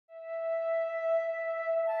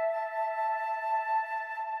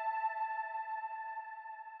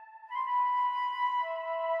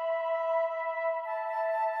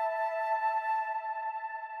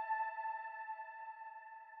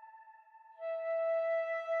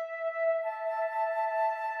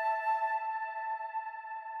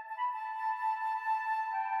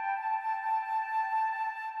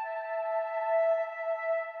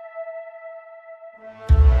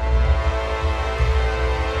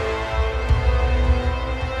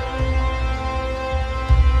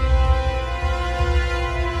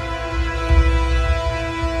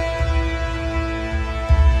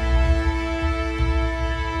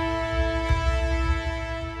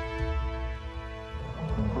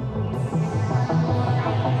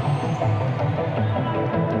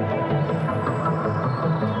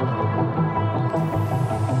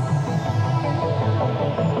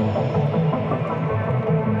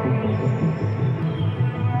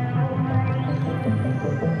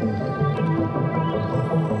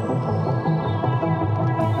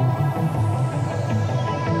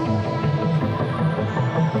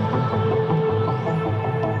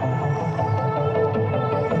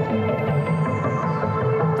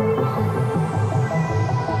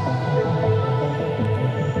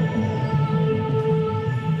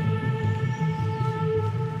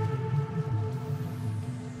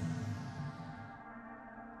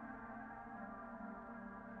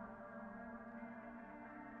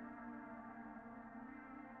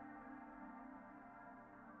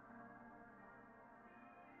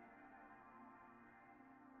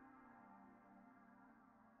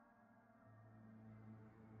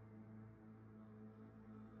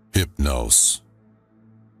Hypnos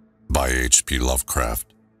by H.P.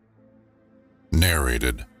 Lovecraft.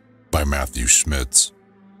 Narrated by Matthew Schmitz.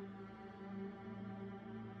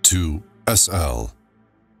 To S.L.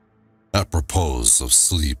 Apropos of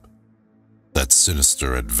sleep, that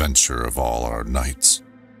sinister adventure of all our nights,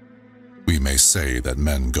 we may say that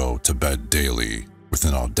men go to bed daily with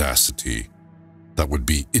an audacity that would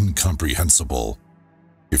be incomprehensible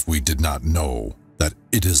if we did not know that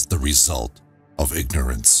it is the result of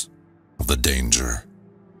ignorance of the danger.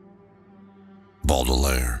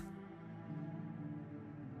 Baudelaire.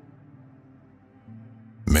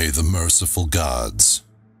 May the merciful gods,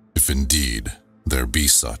 if indeed there be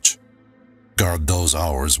such, guard those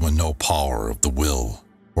hours when no power of the will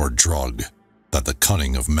or drug that the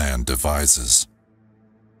cunning of man devises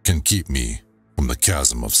can keep me from the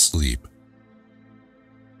chasm of sleep.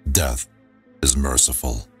 Death is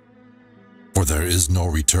merciful, for there is no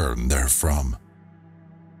return therefrom.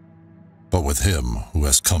 But with him who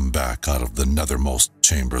has come back out of the nethermost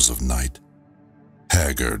chambers of night,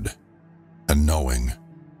 haggard and knowing,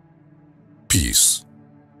 peace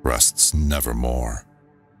rests nevermore.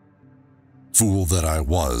 Fool that I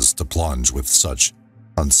was to plunge with such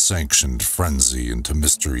unsanctioned frenzy into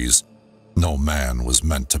mysteries no man was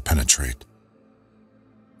meant to penetrate.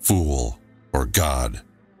 Fool or god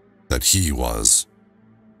that he was,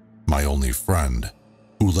 my only friend,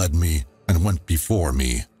 who led me and went before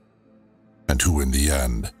me, and who in the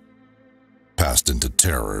end passed into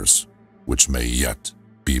terrors which may yet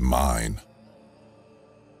be mine.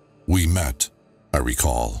 We met, I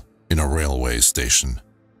recall, in a railway station,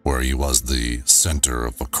 where he was the center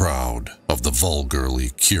of a crowd of the vulgarly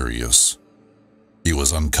curious. He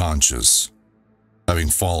was unconscious, having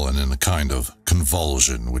fallen in a kind of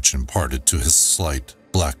convulsion which imparted to his slight,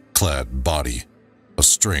 black-clad body a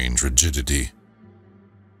strange rigidity.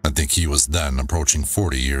 I think he was then approaching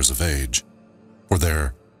 40 years of age, for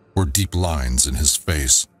there were deep lines in his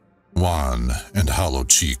face, wan and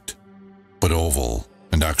hollow-cheeked, but oval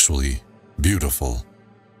and actually beautiful,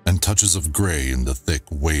 and touches of gray in the thick,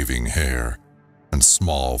 waving hair and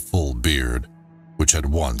small, full beard, which had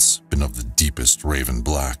once been of the deepest raven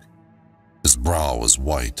black. His brow was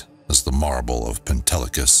white as the marble of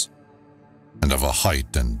Pentelicus, and of a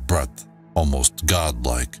height and breadth almost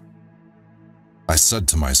godlike. I said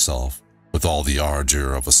to myself, with all the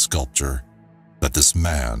ardor of a sculptor, that this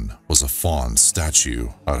man was a faun statue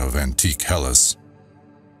out of antique Hellas,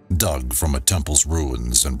 dug from a temple's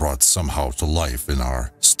ruins and brought somehow to life in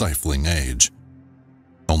our stifling age,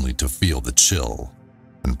 only to feel the chill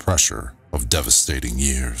and pressure of devastating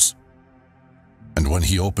years. And when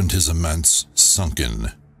he opened his immense,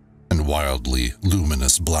 sunken, and wildly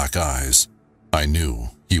luminous black eyes, I knew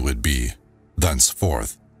he would be,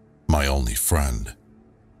 thenceforth, my only friend.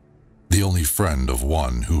 The only friend of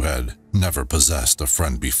one who had never possessed a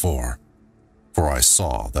friend before, for I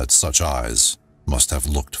saw that such eyes must have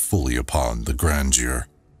looked fully upon the grandeur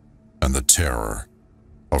and the terror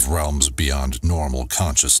of realms beyond normal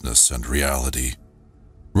consciousness and reality,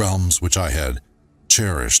 realms which I had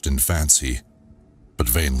cherished in fancy, but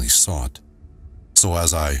vainly sought. So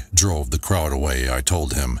as I drove the crowd away, I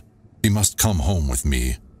told him he must come home with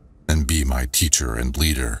me and be my teacher and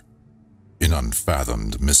leader in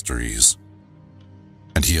unfathomed mysteries,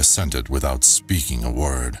 and he assented without speaking a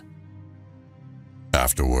word.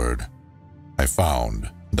 Afterward, I found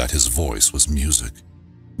that his voice was music,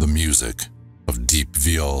 the music of deep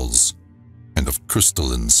viols and of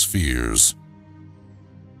crystalline spheres.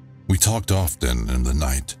 We talked often in the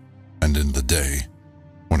night and in the day,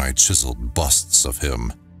 when I chiseled busts of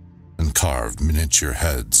him and carved miniature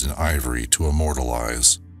heads in ivory to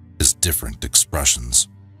immortalize his different expressions.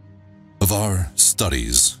 Of our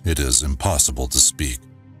studies it is impossible to speak,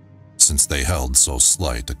 since they held so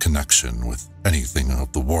slight a connection with anything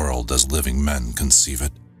of the world as living men conceive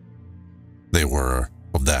it. They were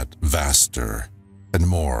of that vaster and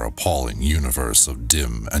more appalling universe of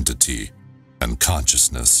dim entity and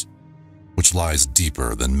consciousness, which lies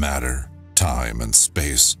deeper than matter, time, and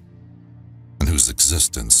space, and whose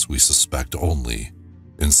existence we suspect only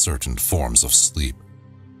in certain forms of sleep,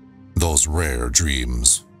 those rare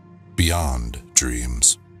dreams, beyond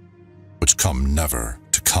dreams, which come never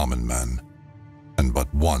to common men, and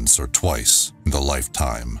but once or twice in the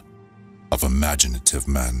lifetime of imaginative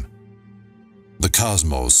men. The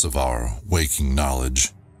cosmos of our waking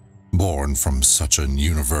knowledge, born from such an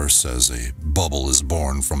universe as a bubble is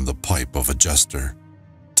born from the pipe of a jester,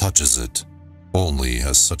 touches it only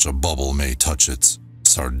as such a bubble may touch its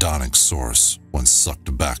sardonic source when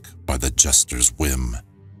sucked back by the jester's whim.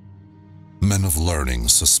 Men of learning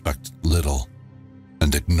suspect little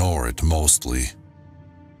and ignore it mostly,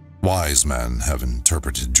 Wise men have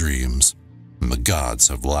interpreted dreams, and the gods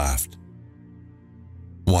have laughed.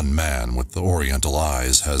 One man with the Oriental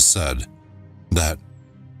eyes has said that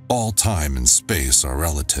all time and space are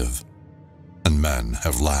relative, and men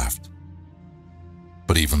have laughed.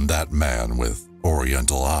 But even that man with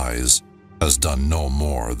Oriental eyes has done no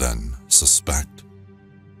more than suspect.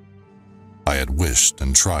 I had wished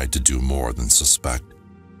and tried to do more than suspect,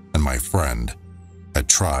 and my friend had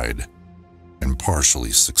tried and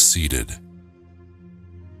partially succeeded.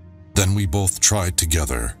 Then we both tried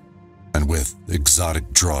together, and with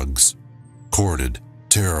exotic drugs, courted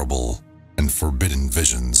terrible and forbidden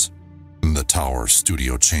visions in the tower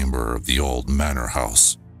studio chamber of the old manor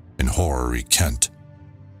house in Horry, Kent.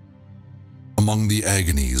 Among the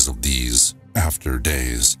agonies of these after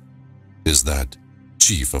days is that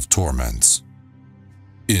chief of torments,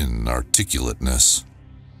 inarticulateness.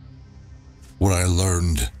 What I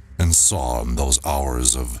learned and saw in those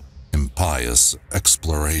hours of impious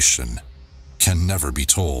exploration can never be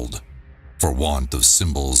told, for want of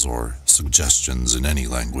symbols or suggestions in any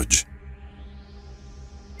language.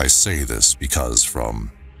 I say this because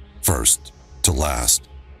from first to last,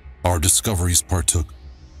 our discoveries partook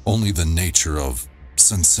only the nature of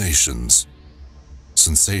sensations.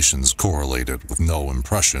 Sensations correlated with no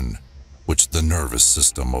impression which the nervous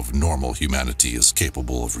system of normal humanity is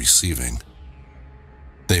capable of receiving.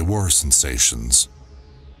 They were sensations,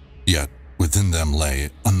 yet within them lay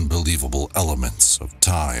unbelievable elements of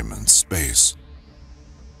time and space,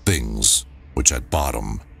 things which at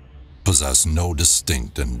bottom possess no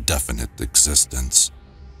distinct and definite existence.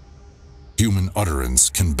 Human utterance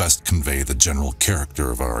can best convey the general character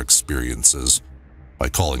of our experiences by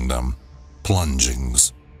calling them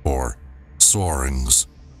plungings or soarings,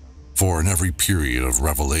 for in every period of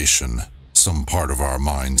revelation, some part of our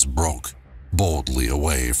minds broke boldly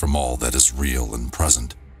away from all that is real and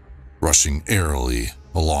present, rushing airily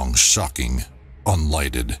along shocking,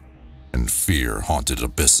 unlighted, and fear-haunted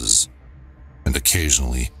abysses, and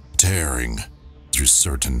occasionally tearing through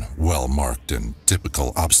certain well-marked and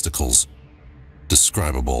typical obstacles,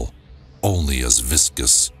 describable only as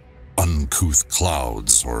viscous, uncouth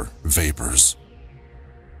clouds or vapors.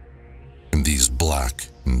 In these black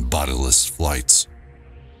and bodiless flights,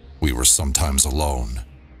 we were sometimes alone,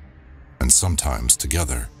 and sometimes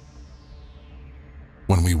together.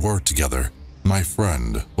 When we were together, my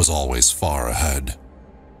friend was always far ahead.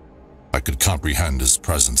 I could comprehend his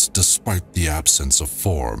presence despite the absence of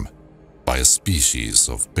form by a species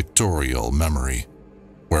of pictorial memory,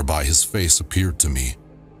 whereby his face appeared to me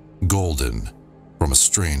golden from a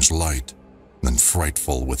strange light, then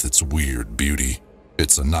frightful with its weird beauty,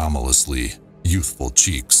 its anomalously youthful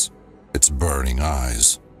cheeks, its burning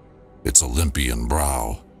eyes, its Olympian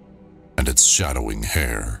brow, and its shadowing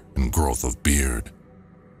hair and growth of beard.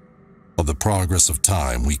 Of the progress of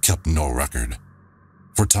time we kept no record,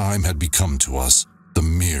 for time had become to us the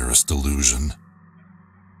merest illusion.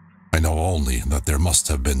 I know only that there must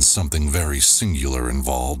have been something very singular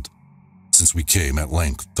involved, since we came at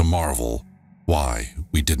length to marvel why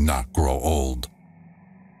we did not grow old.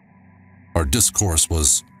 Our discourse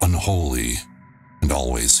was unholy and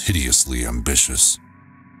always hideously ambitious.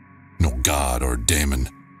 No god or daemon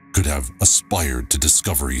could have aspired to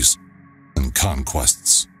discoveries and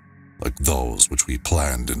conquests like those which we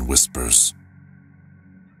planned in whispers.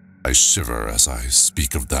 I shiver as I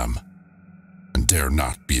speak of them, and dare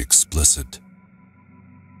not be explicit.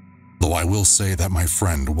 Though I will say that my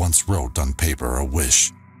friend once wrote on paper a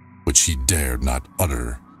wish which he dared not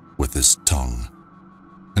utter with his tongue,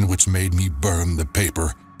 and which made me burn the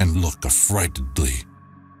paper and look affrightedly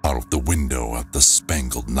out of the window at the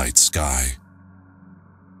spangled night sky.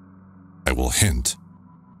 I will hint,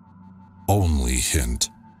 only hint,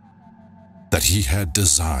 that he had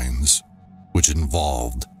designs which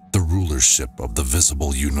involved the rulership of the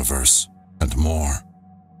visible universe and more.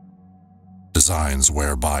 Designs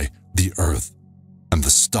whereby the earth and the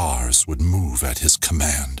stars would move at his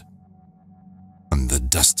command, and the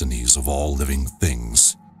destinies of all living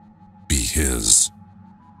things be his.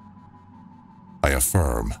 I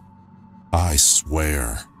affirm, I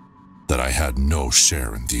swear, that I had no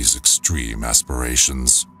share in these extreme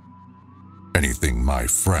aspirations. Anything my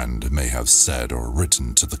friend may have said or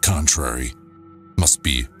written to the contrary must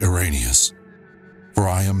be erroneous, for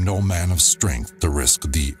I am no man of strength to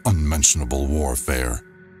risk the unmentionable warfare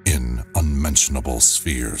in unmentionable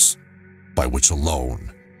spheres, by which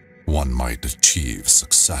alone one might achieve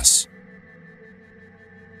success.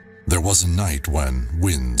 There was a night when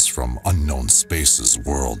winds from unknown spaces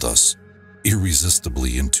whirled us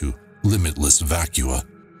irresistibly into limitless vacua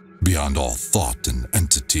beyond all thought and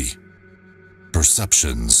entity,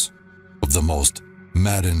 perceptions of the most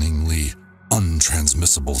maddeningly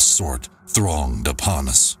untransmissible sort thronged upon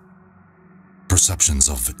us. Perceptions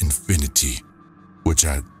of infinity, which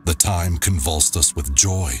at the time convulsed us with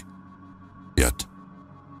joy, yet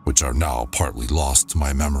which are now partly lost to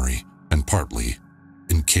my memory and partly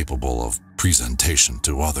incapable of presentation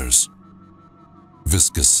to others.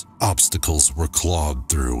 Viscous obstacles were clawed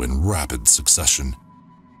through in rapid succession,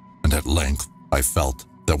 and at length I felt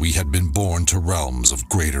that we had been borne to realms of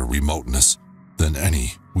greater remoteness than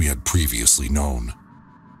any we had previously known.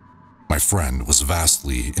 My friend was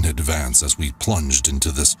vastly in advance as we plunged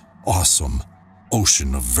into this awesome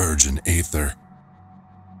ocean of virgin aether,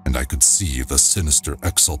 and I could see the sinister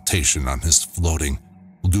exultation on his floating,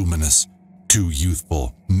 luminous, too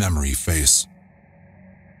youthful memory face.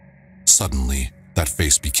 Suddenly, that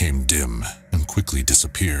face became dim and quickly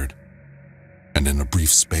disappeared, and in a brief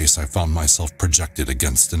space I found myself projected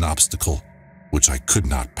against an obstacle which I could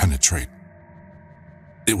not penetrate.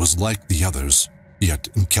 It was like the others, yet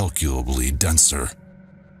incalculably denser,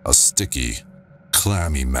 a sticky,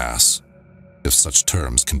 clammy mass, if such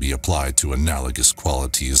terms can be applied to analogous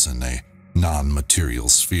qualities in a non-material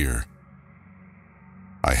sphere.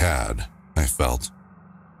 I had, I felt,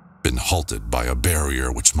 been halted by a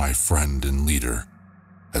barrier which my friend and leader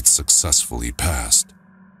had successfully passed.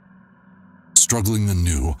 Struggling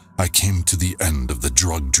anew, I came to the end of the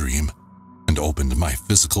drug dream and opened my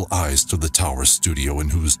physical eyes to the tower studio in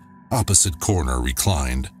whose opposite corner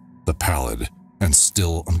reclined the pallid and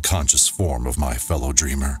still unconscious form of my fellow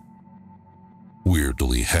dreamer.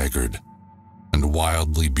 Weirdly haggard and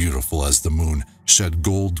wildly beautiful as the moon shed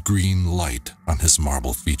gold-green light on his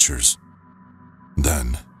marble features.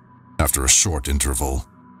 Then, after a short interval,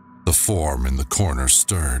 the form in the corner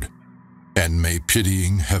stirred, and may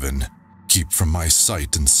pitying heaven keep from my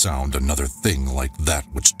sight and sound another thing like that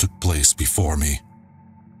which took place before me.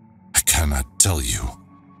 I cannot tell you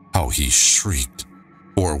how he shrieked,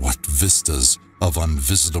 or what vistas of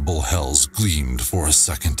unvisitable hells gleamed for a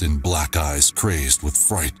second in black eyes crazed with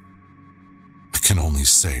fright. I can only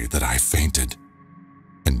say that I fainted,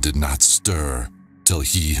 and did not stir till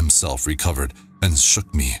he himself recovered and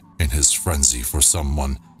shook me in his frenzy for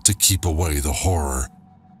someone to keep away the horror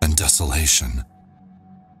and desolation.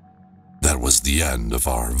 That was the end of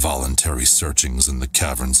our voluntary searchings in the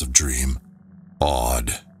caverns of dream.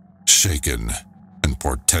 Awed, shaken, and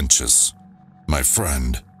portentous, my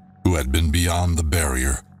friend, who had been beyond the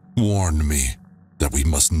barrier, warned me that we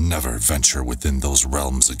must never venture within those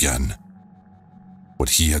realms again. What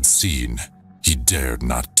he had seen, he dared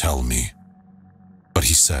not tell me, but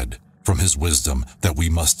he said, from his wisdom, that we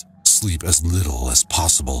must sleep as little as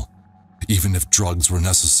possible, even if drugs were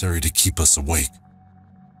necessary to keep us awake.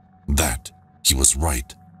 That he was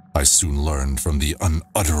right, I soon learned from the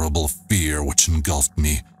unutterable fear which engulfed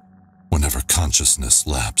me whenever consciousness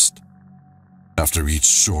lapsed. After each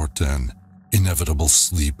short and inevitable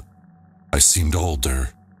sleep, I seemed older,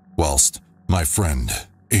 whilst my friend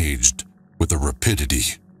aged with a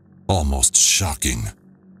rapidity almost shocking.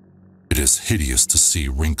 It is hideous to see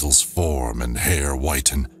wrinkles form and hair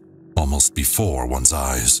whiten almost before one's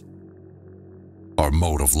eyes. Our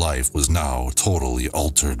mode of life was now totally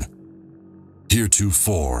altered.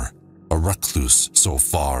 Heretofore, a recluse so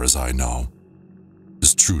far as I know,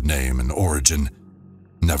 his true name and origin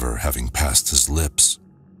never having passed his lips,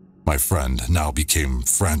 my friend now became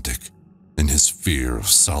frantic in his fear of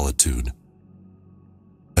solitude.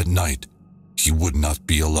 At night, he would not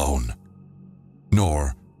be alone,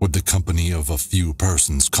 nor would the company of a few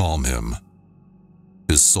persons calm him.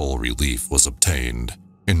 His sole relief was obtained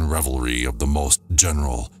in revelry of the most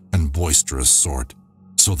general and boisterous sort,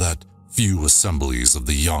 so that few assemblies of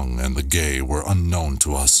the young and the gay were unknown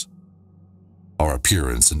to us. Our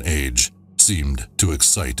appearance and age seemed to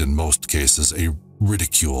excite in most cases a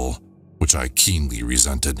ridicule which I keenly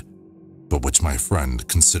resented, but which my friend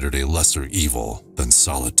considered a lesser evil than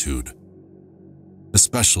solitude.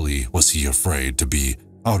 Especially was he afraid to be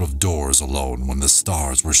out of doors alone when the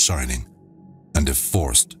stars were shining, and if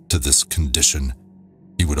forced to this condition,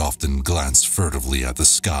 he would often glance furtively at the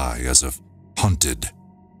sky as if hunted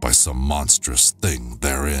by some monstrous thing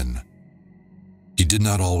therein. He did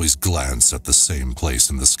not always glance at the same place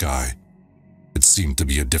in the sky. It seemed to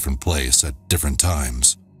be a different place at different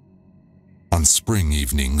times. On spring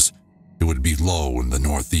evenings, it would be low in the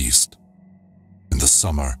northeast. In the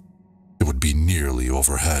summer, it would be nearly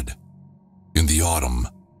overhead. In the autumn,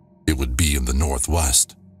 it would be in the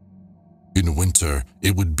northwest. In winter,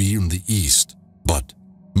 it would be in the east, but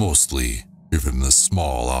mostly in the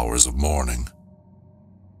small hours of morning.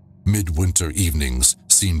 Midwinter evenings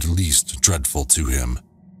seemed least dreadful to him.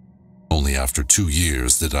 Only after 2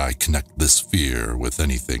 years did I connect this fear with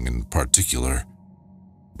anything in particular.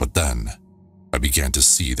 But then, I began to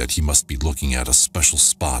see that he must be looking at a special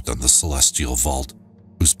spot on the celestial vault,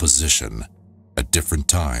 whose position, at different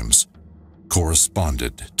times,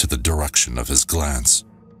 corresponded to the direction of his glance.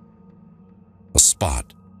 A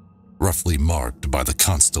spot roughly marked by the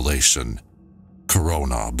constellation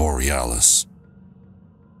Corona Borealis.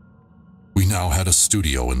 We now had a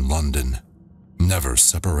studio in London, never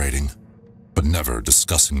separating, but never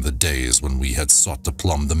discussing the days when we had sought to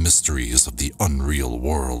plumb the mysteries of the unreal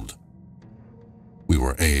world. We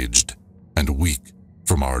were aged and weak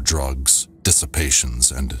from our drugs,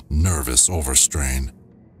 dissipations, and nervous overstrain,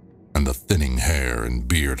 and the thinning hair and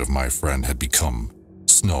beard of my friend had become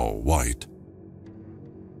snow white.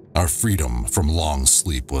 Our freedom from long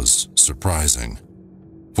sleep was surprising,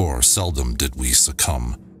 for seldom did we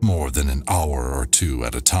succumb more than an hour or two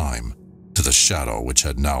at a time to the shadow which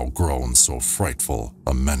had now grown so frightful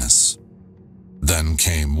a menace. Then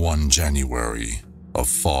came one January of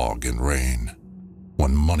fog and rain,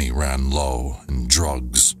 when money ran low and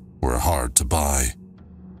drugs were hard to buy.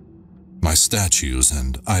 My statues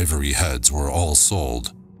and ivory heads were all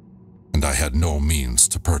sold, and I had no means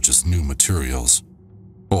to purchase new materials,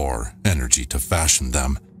 or energy to fashion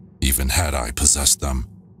them, even had I possessed them.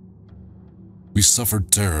 We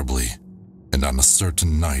suffered terribly, and on a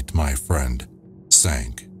certain night my friend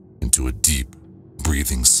sank into a deep,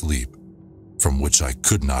 breathing sleep from which I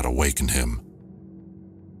could not awaken him.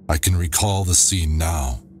 I can recall the scene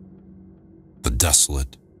now. The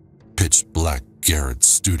desolate, pitch-black garret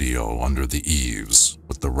studio under the eaves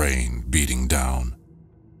with the rain beating down.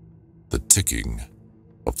 The ticking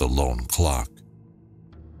of the lone clock.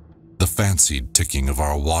 The fancied ticking of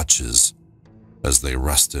our watches as they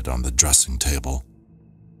rested on the dressing table.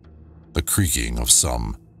 The creaking of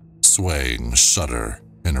some swaying shutter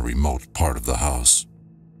in a remote part of the house.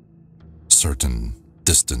 Certain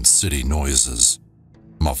distant city noises,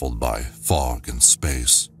 muffled by fog and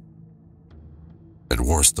space. And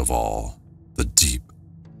worst of all, the deep,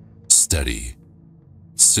 steady,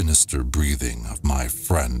 sinister breathing of my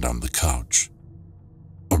friend on the couch.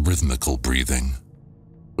 A rhythmical breathing,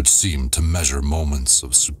 which seemed to measure moments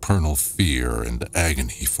of supernal fear and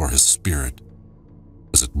agony for his spirit,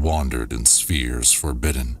 as it wandered in spheres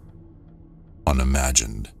forbidden,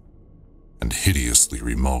 unimagined, and hideously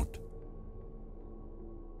remote.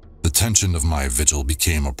 The tension of my vigil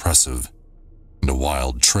became oppressive, and a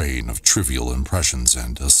wild train of trivial impressions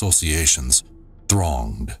and associations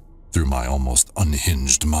thronged through my almost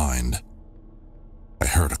unhinged mind. I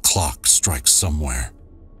heard a clock strike somewhere.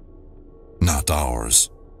 Not ours,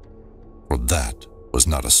 for that was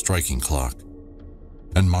not a striking clock,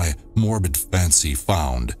 and my morbid fancy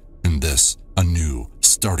found in this a new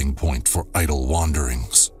starting point for idle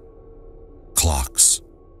wanderings. Clocks,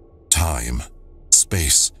 time,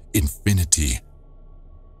 space, infinity.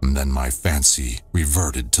 And then my fancy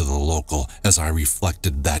reverted to the local as I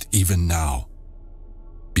reflected that even now,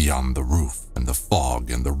 beyond the roof and the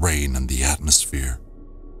fog and the rain and the atmosphere,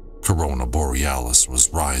 Corona Borealis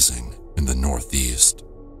was rising in the northeast.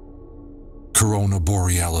 Corona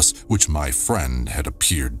Borealis, which my friend had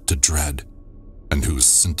appeared to dread, and whose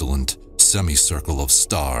scintillant semicircle of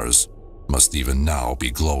stars must even now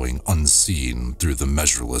be glowing unseen through the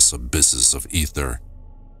measureless abysses of ether.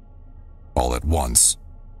 All at once,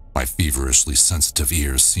 my feverishly sensitive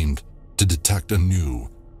ears seemed to detect a new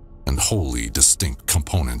and wholly distinct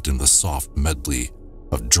component in the soft medley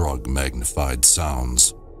of drug-magnified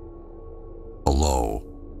sounds. A low,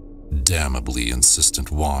 damnably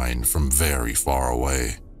insistent whine from very far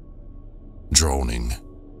away. Droning,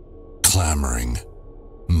 clamoring,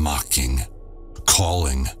 mocking,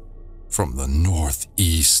 calling from the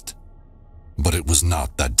northeast. But it was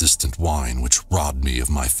not that distant whine which robbed me of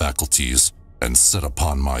my faculties and set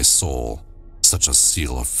upon my soul such a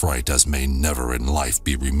seal of fright as may never in life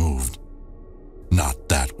be removed. Not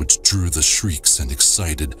that which drew the shrieks and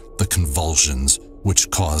excited the convulsions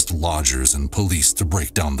which caused lodgers and police to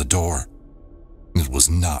break down the door. It was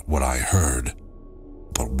not what I heard,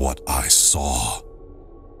 but what I saw.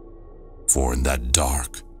 For in that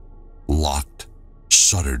dark, locked,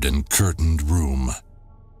 shuttered and curtained room,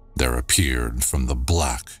 there appeared from the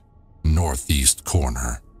black, northeast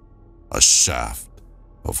corner a shaft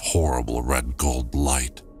of horrible red gold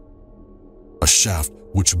light. A shaft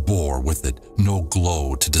which bore with it no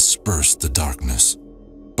glow to disperse the darkness,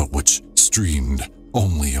 but which streamed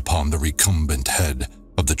only upon the recumbent head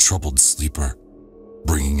of the troubled sleeper,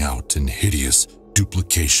 bringing out in hideous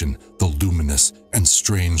duplication the luminous and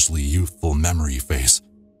strangely youthful memory face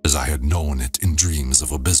as I had known it in dreams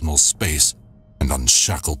of abysmal space and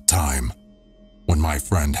unshackled time, when my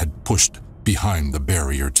friend had pushed behind the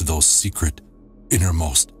barrier to those secret,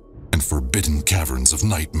 innermost, and forbidden caverns of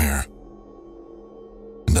nightmare.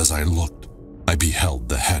 And as I looked, I beheld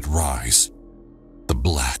the head rise, the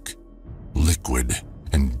black, liquid,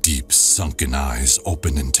 and deep sunken eyes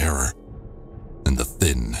open in terror, and the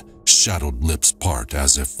thin, shadowed lips part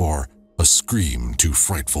as if for a scream too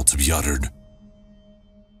frightful to be uttered.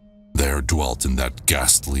 There dwelt in that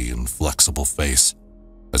ghastly, inflexible face,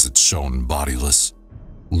 as it shone bodiless,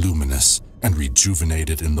 luminous, and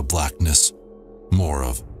rejuvenated in the blackness, more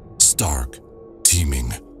of stark,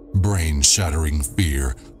 teeming, brain-shattering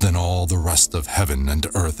fear than all the rest of heaven and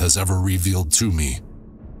earth has ever revealed to me.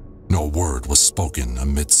 No word was spoken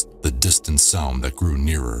amidst the distant sound that grew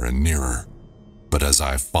nearer and nearer, but as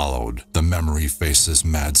I followed the memory face's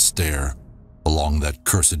mad stare along that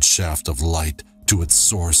cursed shaft of light to its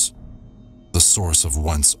source, the source of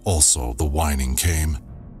whence also the whining came,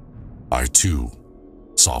 I too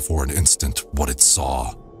saw for an instant what it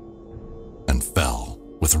saw, and fell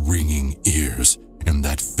with ringing ears in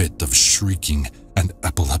that fit of shrieking and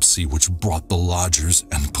epilepsy which brought the lodgers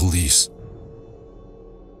and police.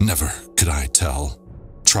 Never could I tell,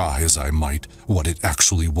 try as I might, what it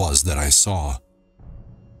actually was that I saw.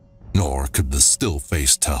 Nor could the still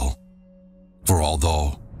face tell, for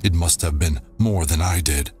although it must have been more than I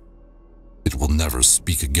did, it will never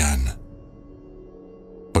speak again.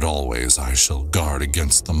 But always I shall guard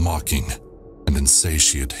against the mocking and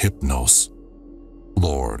insatiate Hypnos,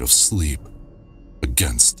 Lord of Sleep,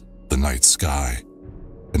 against the night sky,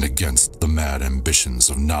 and against the mad ambitions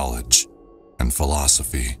of knowledge and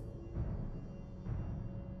philosophy.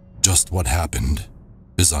 Just what happened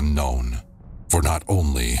is unknown, for not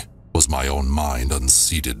only was my own mind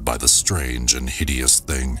unseated by the strange and hideous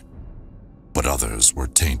thing, but others were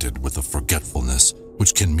tainted with a forgetfulness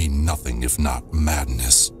which can mean nothing if not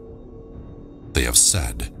madness. They have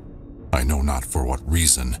said, I know not for what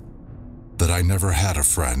reason, that I never had a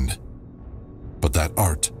friend, but that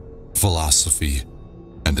art, philosophy,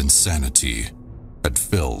 and insanity had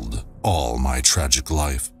filled all my tragic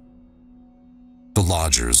life. The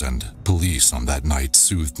lodgers and police on that night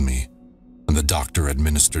soothed me, and the doctor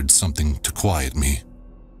administered something to quiet me,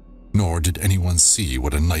 nor did anyone see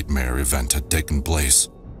what a nightmare event had taken place.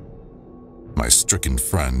 My stricken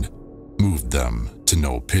friend moved them to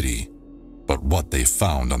no pity, but what they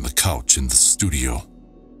found on the couch in the studio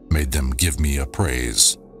made them give me a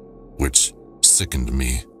praise, which sickened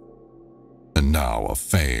me. And now a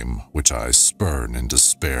fame which I spurn in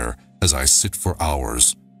despair as I sit for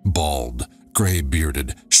hours, bald,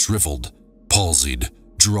 gray-bearded, shriveled, palsied,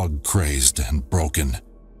 drug-crazed, and broken,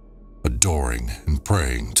 adoring and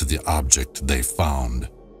praying to the object they found.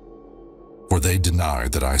 For they deny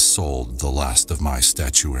that I sold the last of my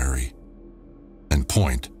statuary, and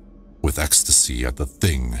point with ecstasy at the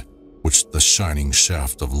thing which the shining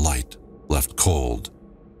shaft of light left cold,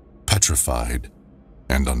 petrified,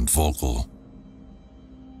 and unvocal.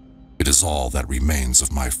 It is all that remains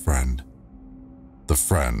of my friend, the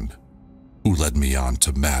friend who led me on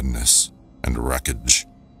to madness and wreckage.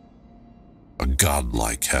 A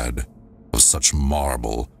godlike head of such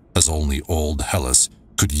marble as only old Hellas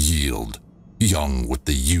could yield, young with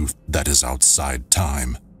the youth that is outside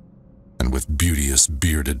time, and with beauteous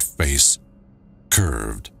bearded face,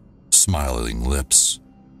 curved, smiling lips,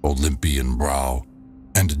 Olympian brow,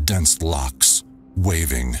 and dense locks,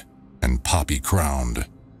 waving and poppy-crowned.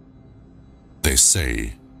 They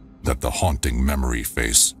say that the haunting memory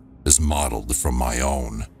face is modeled from my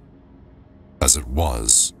own, as it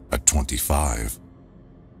was at 25.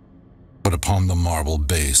 But upon the marble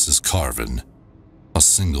base is carven a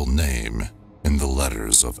single name in the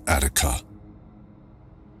letters of Attica: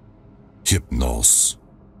 Hypnos.